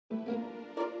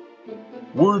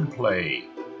Wordplay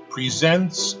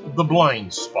presents The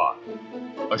Blind Spot,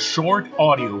 a short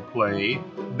audio play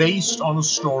based on a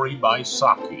story by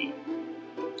Saki.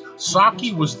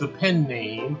 Saki was the pen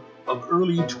name of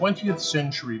early 20th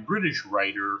century British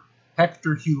writer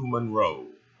Hector Hugh Munro.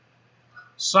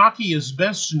 Saki is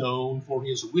best known for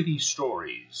his witty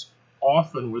stories,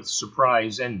 often with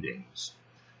surprise endings.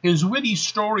 His witty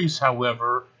stories,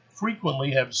 however,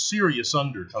 frequently have serious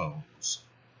undertones.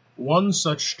 One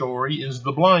such story is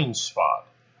The Blind Spot,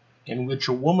 in which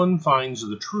a woman finds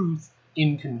the truth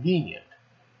inconvenient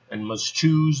and must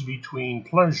choose between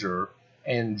pleasure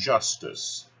and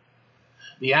justice.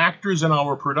 The actors in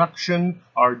our production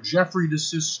are Jeffrey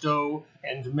DeSisto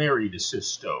and Mary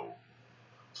DeSisto.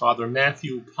 Father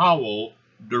Matthew Powell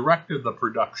directed the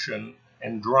production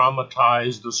and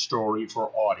dramatized the story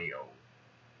for audio.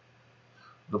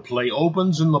 The play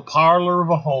opens in the parlor of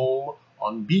a home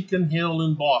on Beacon Hill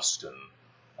in Boston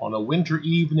on a winter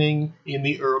evening in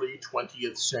the early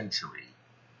 20th century.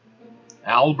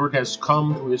 Albert has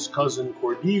come to his cousin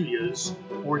Cordelia's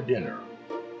for dinner.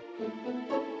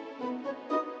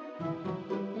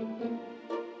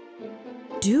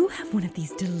 Do have one of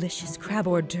these delicious crab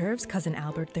hors d'oeuvres, Cousin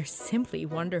Albert. They're simply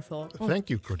wonderful. Thank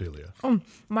you, Cordelia.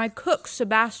 My cook,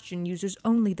 Sebastian, uses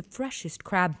only the freshest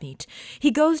crab meat.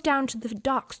 He goes down to the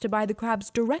docks to buy the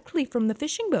crabs directly from the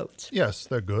fishing boats. Yes,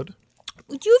 they're good.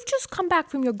 You've just come back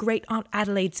from your great-aunt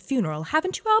Adelaide's funeral,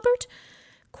 haven't you, Albert?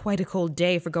 Quite a cold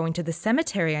day for going to the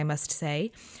cemetery, I must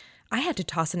say. I had to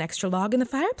toss an extra log in the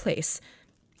fireplace.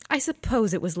 I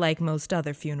suppose it was like most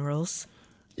other funerals.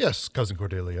 Yes, Cousin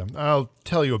Cordelia. I'll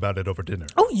tell you about it over dinner.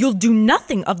 Oh, you'll do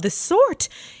nothing of the sort.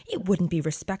 It wouldn't be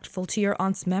respectful to your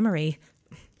aunt's memory.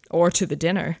 Or to the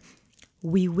dinner.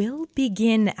 We will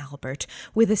begin, Albert,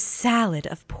 with a salad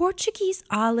of Portuguese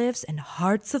olives and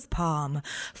hearts of palm,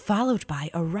 followed by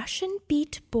a Russian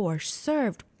beet borscht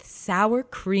served with sour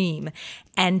cream,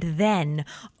 and then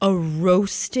a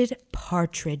roasted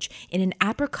partridge in an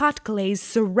apricot glaze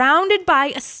surrounded by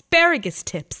asparagus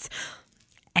tips.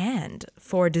 And,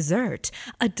 for dessert,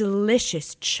 a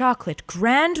delicious chocolate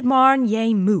Grand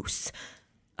Marnier mousse,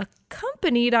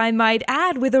 accompanied, I might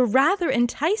add, with a rather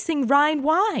enticing Rhine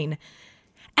wine.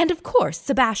 And, of course,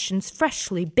 Sebastian's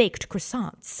freshly baked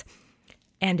croissants.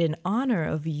 And in honor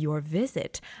of your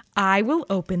visit, I will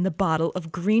open the bottle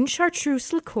of green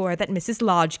chartreuse liqueur that Mrs.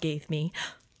 Lodge gave me.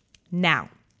 Now,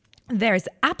 there's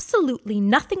absolutely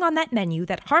nothing on that menu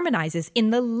that harmonizes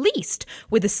in the least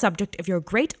with the subject of your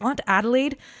great-aunt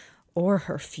Adelaide or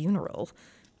her funeral.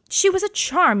 She was a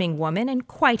charming woman and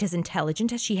quite as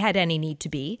intelligent as she had any need to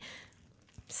be.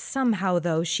 Somehow,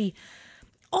 though, she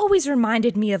always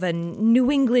reminded me of a New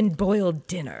England boiled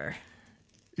dinner.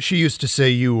 She used to say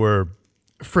you were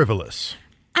frivolous.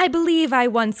 I believe I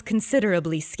once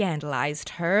considerably scandalized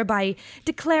her by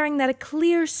declaring that a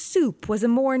clear soup was a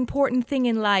more important thing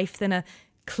in life than a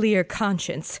clear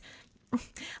conscience.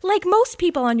 Like most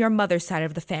people on your mother's side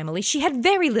of the family, she had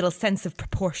very little sense of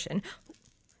proportion.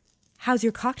 How's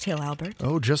your cocktail, Albert?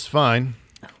 Oh, just fine.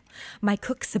 My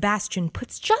cook, Sebastian,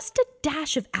 puts just a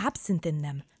dash of absinthe in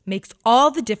them. Makes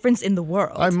all the difference in the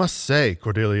world. I must say,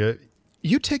 Cordelia,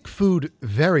 you take food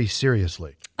very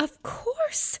seriously. Of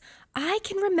course. I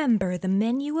can remember the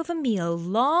menu of a meal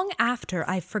long after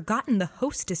I've forgotten the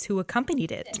hostess who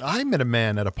accompanied it. I met a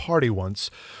man at a party once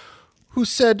who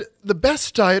said the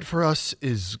best diet for us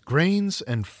is grains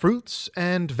and fruits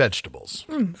and vegetables.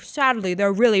 Sadly,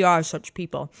 there really are such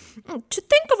people. To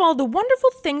think of all the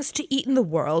wonderful things to eat in the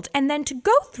world and then to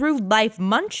go through life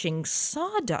munching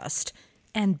sawdust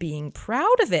and being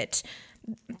proud of it.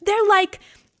 They're like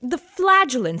the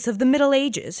flagellants of the Middle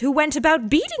Ages who went about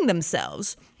beating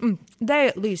themselves. They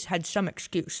at least had some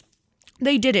excuse.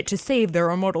 They did it to save their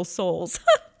immortal souls.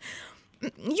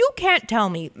 You can't tell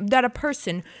me that a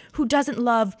person who doesn't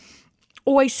love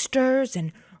oysters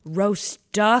and roast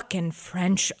duck and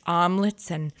French omelets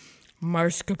and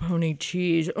mascarpone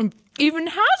cheese even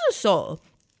has a soul.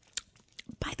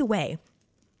 By the way,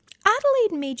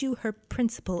 Adelaide made you her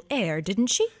principal heir, didn't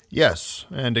she? Yes,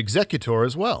 and executor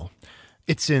as well.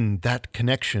 It's in that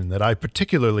connection that I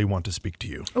particularly want to speak to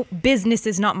you. Oh, business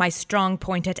is not my strong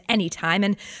point at any time,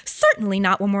 and certainly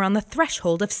not when we're on the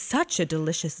threshold of such a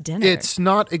delicious dinner. It's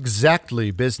not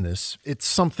exactly business. It's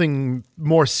something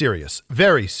more serious.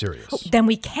 Very serious. Oh, then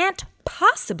we can't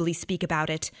possibly speak about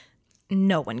it.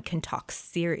 No one can talk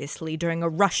seriously during a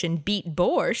Russian beet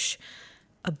borscht.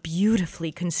 A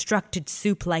beautifully constructed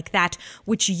soup like that,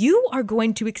 which you are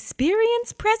going to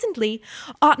experience presently,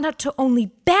 ought not to only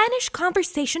banish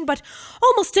conversation, but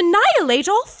almost annihilate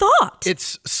all thought.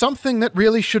 It's something that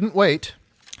really shouldn't wait.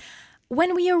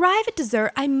 When we arrive at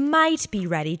dessert, I might be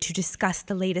ready to discuss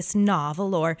the latest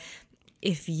novel or,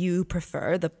 if you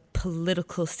prefer, the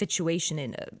political situation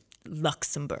in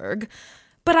Luxembourg.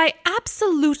 But I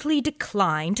absolutely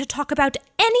decline to talk about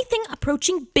anything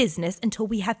approaching business until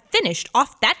we have finished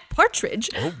off that partridge.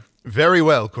 Oh, very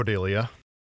well, Cordelia.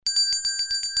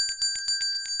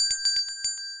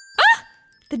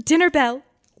 The dinner bell.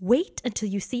 Wait until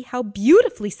you see how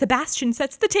beautifully Sebastian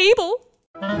sets the table.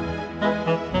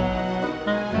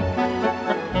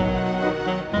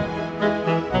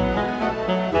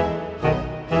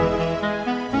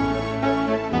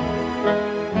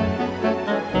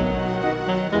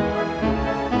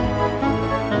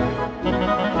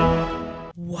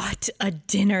 What a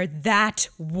dinner that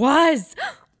was!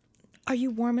 Are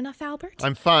you warm enough, Albert?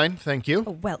 I'm fine, thank you.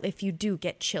 Oh, well, if you do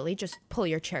get chilly, just pull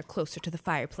your chair closer to the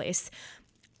fireplace.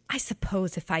 I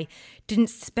suppose if I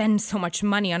didn't spend so much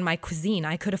money on my cuisine,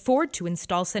 I could afford to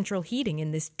install central heating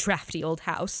in this drafty old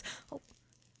house. Oh,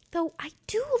 though I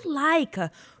do like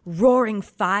a roaring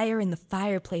fire in the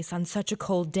fireplace on such a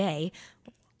cold day.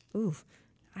 Ooh,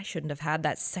 I shouldn't have had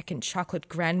that second chocolate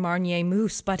Grand Marnier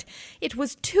mousse, but it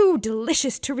was too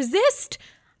delicious to resist.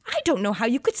 I don't know how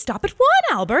you could stop at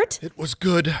one, Albert. It was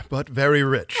good, but very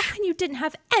rich. Oh, and you didn't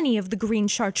have any of the green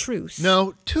chartreuse.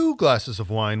 No, 2 glasses of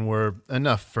wine were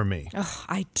enough for me. Oh,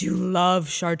 I do love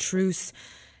chartreuse.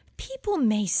 People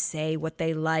may say what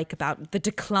they like about the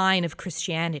decline of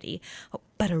Christianity,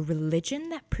 but a religion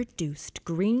that produced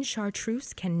green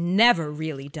chartreuse can never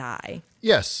really die.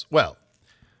 Yes, well,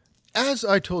 as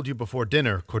I told you before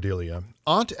dinner, Cordelia,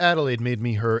 Aunt Adelaide made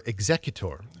me her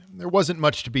executor. There wasn't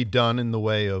much to be done in the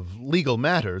way of legal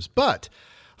matters, but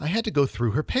I had to go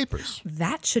through her papers.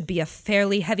 That should be a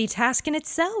fairly heavy task in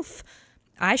itself.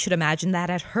 I should imagine that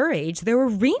at her age there were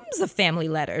reams of family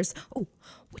letters. Oh,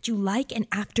 would you like an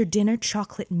after-dinner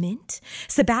chocolate mint?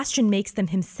 Sebastian makes them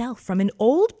himself from an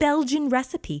old Belgian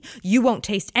recipe. You won't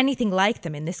taste anything like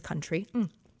them in this country.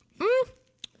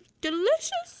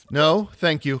 Delicious. No,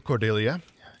 thank you, Cordelia.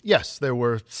 Yes, there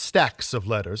were stacks of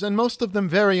letters, and most of them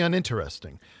very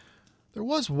uninteresting. There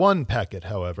was one packet,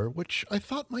 however, which I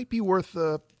thought might be worth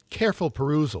a careful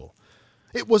perusal.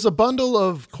 It was a bundle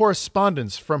of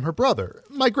correspondence from her brother,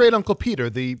 my great-uncle Peter,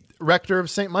 the rector of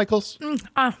St. Michael's.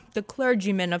 The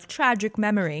clergyman of tragic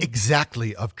memory.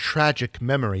 Exactly, of tragic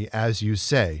memory, as you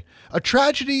say. A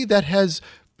tragedy that has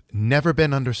never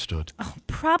been understood. Oh,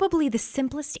 probably the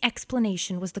simplest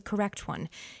explanation was the correct one.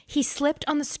 He slipped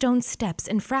on the stone steps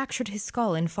and fractured his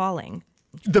skull in falling.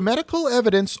 The medical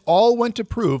evidence all went to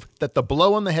prove that the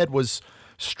blow on the head was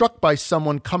struck by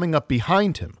someone coming up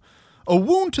behind him. A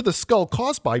wound to the skull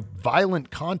caused by violent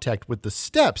contact with the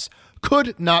steps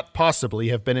could not possibly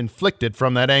have been inflicted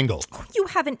from that angle. Oh, you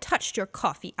haven't touched your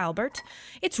coffee, Albert.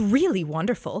 It's really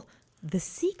wonderful. The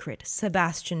secret,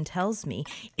 Sebastian tells me,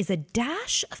 is a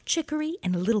dash of chicory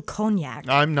and a little cognac.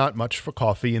 I'm not much for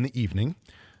coffee in the evening.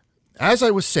 As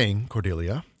I was saying,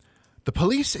 Cordelia, the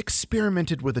police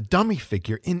experimented with a dummy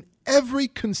figure in every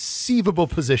conceivable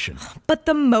position. But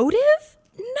the motive?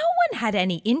 No one had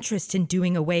any interest in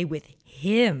doing away with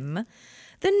him.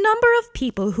 The number of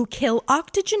people who kill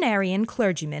octogenarian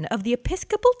clergymen of the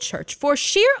Episcopal Church for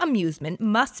sheer amusement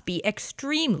must be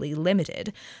extremely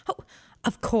limited. Oh,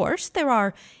 of course, there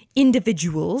are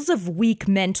individuals of weak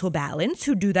mental balance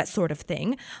who do that sort of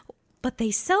thing, but they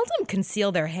seldom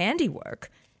conceal their handiwork.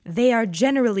 They are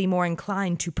generally more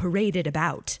inclined to parade it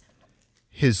about.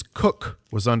 His cook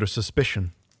was under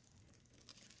suspicion.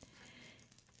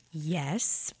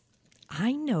 Yes,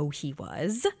 I know he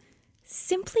was.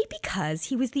 Simply because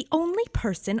he was the only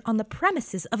person on the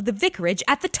premises of the vicarage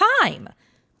at the time.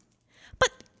 But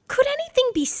could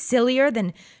anything be sillier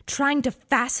than trying to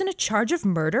fasten a charge of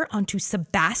murder onto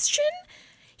Sebastian?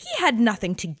 He had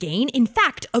nothing to gain, in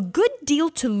fact, a good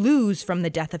deal to lose from the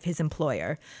death of his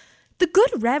employer. The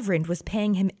good Reverend was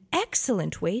paying him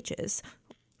excellent wages,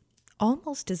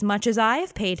 almost as much as I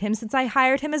have paid him since I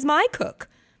hired him as my cook.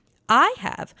 I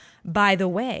have, by the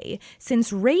way,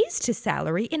 since raised his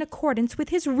salary in accordance with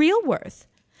his real worth.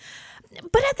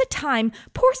 But at the time,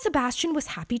 poor Sebastian was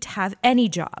happy to have any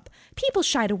job. People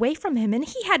shied away from him, and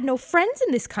he had no friends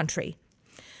in this country.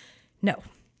 No.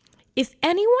 If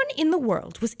anyone in the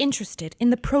world was interested in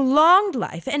the prolonged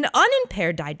life and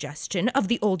unimpaired digestion of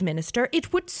the old minister,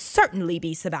 it would certainly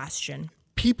be Sebastian.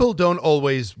 People don't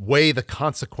always weigh the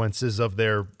consequences of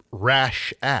their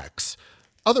rash acts.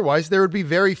 Otherwise, there would be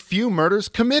very few murders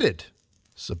committed.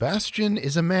 Sebastian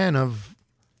is a man of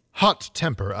hot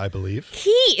temper, I believe.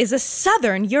 He is a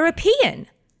Southern European.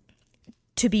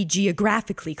 To be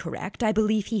geographically correct, I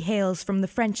believe he hails from the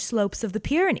French slopes of the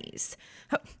Pyrenees.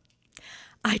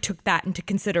 I took that into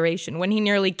consideration when he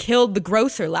nearly killed the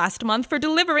grocer last month for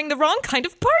delivering the wrong kind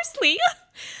of parsley.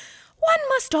 One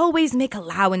must always make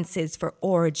allowances for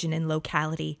origin and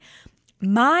locality.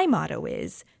 My motto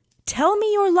is, tell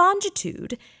me your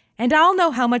longitude, and I'll know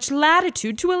how much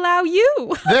latitude to allow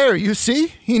you. There, you see,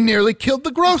 he nearly killed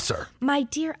the grocer. My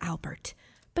dear Albert,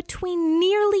 between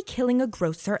nearly killing a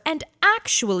grocer and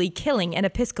actually killing an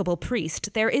Episcopal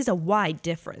priest, there is a wide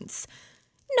difference.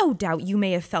 No doubt you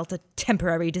may have felt a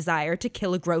temporary desire to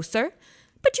kill a grocer,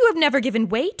 but you have never given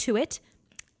way to it.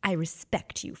 I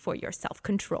respect you for your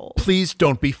self-control. Please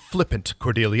don't be flippant,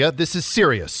 Cordelia. This is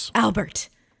serious. Albert,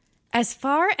 as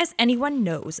far as anyone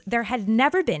knows, there had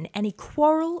never been any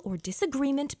quarrel or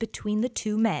disagreement between the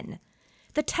two men.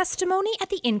 The testimony at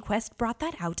the inquest brought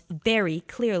that out very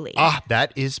clearly.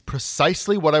 That is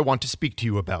precisely what I want to speak to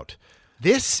you about.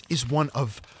 This is one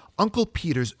of Uncle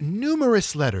Peter's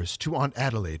numerous letters to Aunt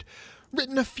Adelaide,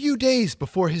 written a few days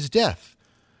before his death.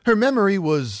 Her memory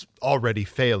was already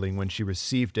failing when she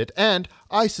received it, and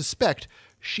I suspect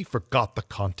she forgot the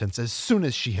contents as soon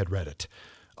as she had read it.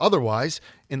 Otherwise,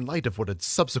 in light of what had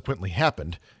subsequently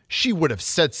happened, she would have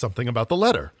said something about the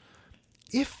letter.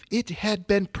 If it had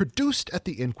been produced at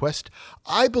the inquest,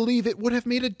 I believe it would have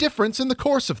made a difference in the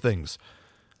course of things.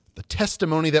 The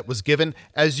testimony that was given,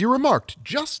 as you remarked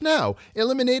just now,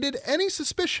 eliminated any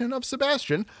suspicion of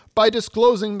Sebastian by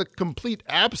disclosing the complete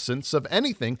absence of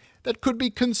anything that could be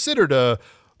considered a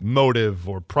motive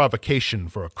or provocation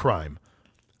for a crime.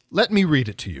 Let me read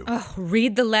it to you. Oh,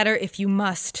 read the letter if you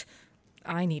must.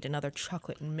 I need another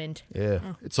chocolate and mint.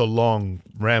 Yeah, It's a long,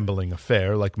 rambling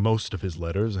affair, like most of his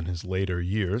letters in his later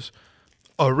years.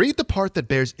 I'll read the part that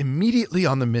bears immediately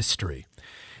on the mystery.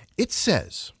 It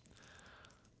says,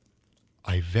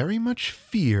 I very much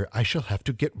fear I shall have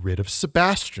to get rid of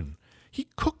Sebastian. He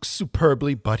cooks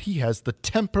superbly, but he has the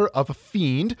temper of a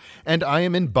fiend, and I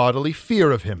am in bodily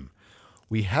fear of him.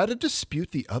 We had a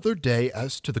dispute the other day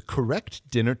as to the correct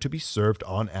dinner to be served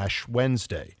on Ash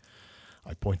Wednesday.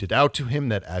 I pointed out to him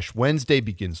that Ash Wednesday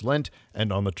begins Lent,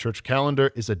 and on the church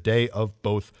calendar is a day of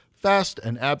both fast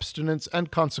and abstinence,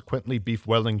 and consequently beef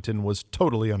Wellington was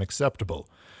totally unacceptable.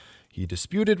 He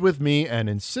disputed with me and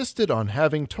insisted on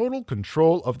having total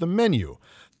control of the menu.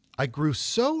 I grew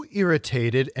so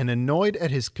irritated and annoyed at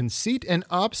his conceit and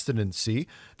obstinacy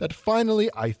that finally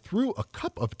I threw a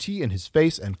cup of tea in his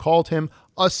face and called him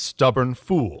a stubborn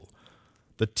fool.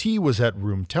 The tea was at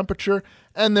room temperature,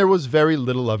 and there was very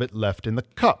little of it left in the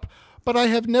cup, but I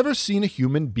have never seen a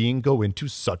human being go into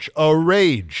such a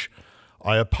rage.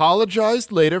 I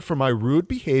apologized later for my rude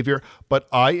behavior, but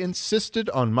I insisted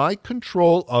on my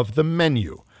control of the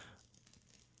menu.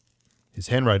 His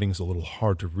handwriting's a little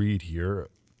hard to read here.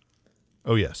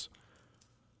 Oh, yes.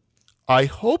 I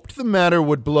hoped the matter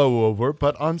would blow over,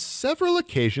 but on several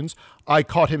occasions I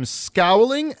caught him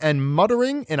scowling and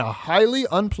muttering in a highly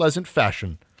unpleasant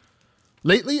fashion.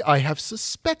 Lately I have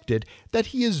suspected that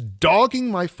he is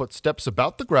dogging my footsteps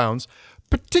about the grounds,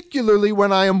 particularly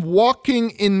when I am walking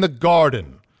in the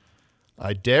garden.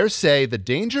 I dare say the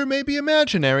danger may be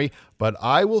imaginary, but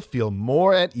I will feel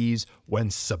more at ease when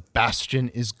Sebastian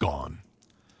is gone.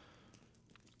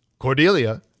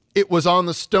 Cordelia, it was on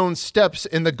the stone steps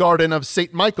in the garden of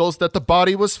St. Michael's that the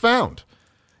body was found.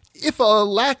 If a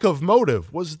lack of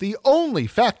motive was the only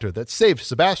factor that saved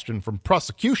Sebastian from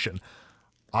prosecution,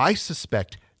 I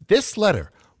suspect this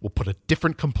letter will put a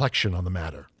different complexion on the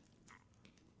matter.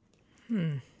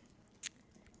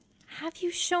 Have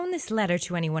you shown this letter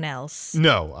to anyone else?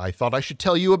 No, I thought I should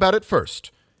tell you about it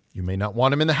first. You may not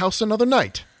want him in the house another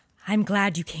night. I'm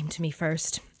glad you came to me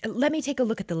first. Let me take a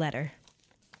look at the letter.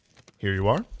 Here you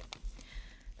are.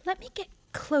 Let me get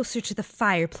closer to the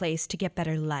fireplace to get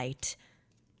better light.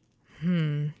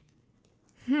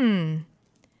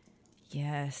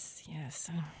 Yes.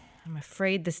 I'm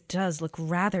afraid this does look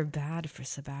rather bad for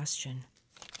Sebastian.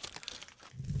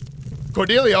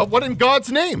 Cordelia, what in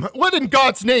God's name? What in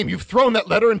God's name? You've thrown that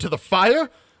letter into the fire?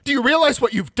 Do you realize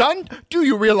what you've done? Do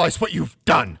you realize what you've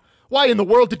done? Why in the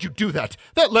world did you do that?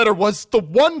 That letter was the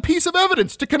one piece of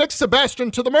evidence to connect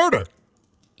Sebastian to the murder.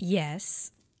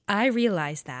 Yes, I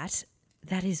realize that.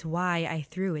 That is why I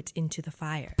threw it into the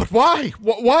fire. But why?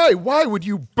 Why would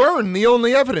you burn the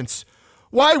only evidence?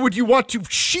 Why would you want to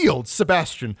shield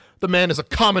Sebastian? The man is a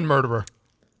common murderer.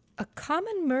 A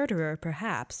common murderer,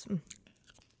 perhaps,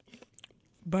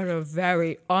 but a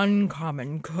very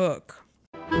uncommon cook.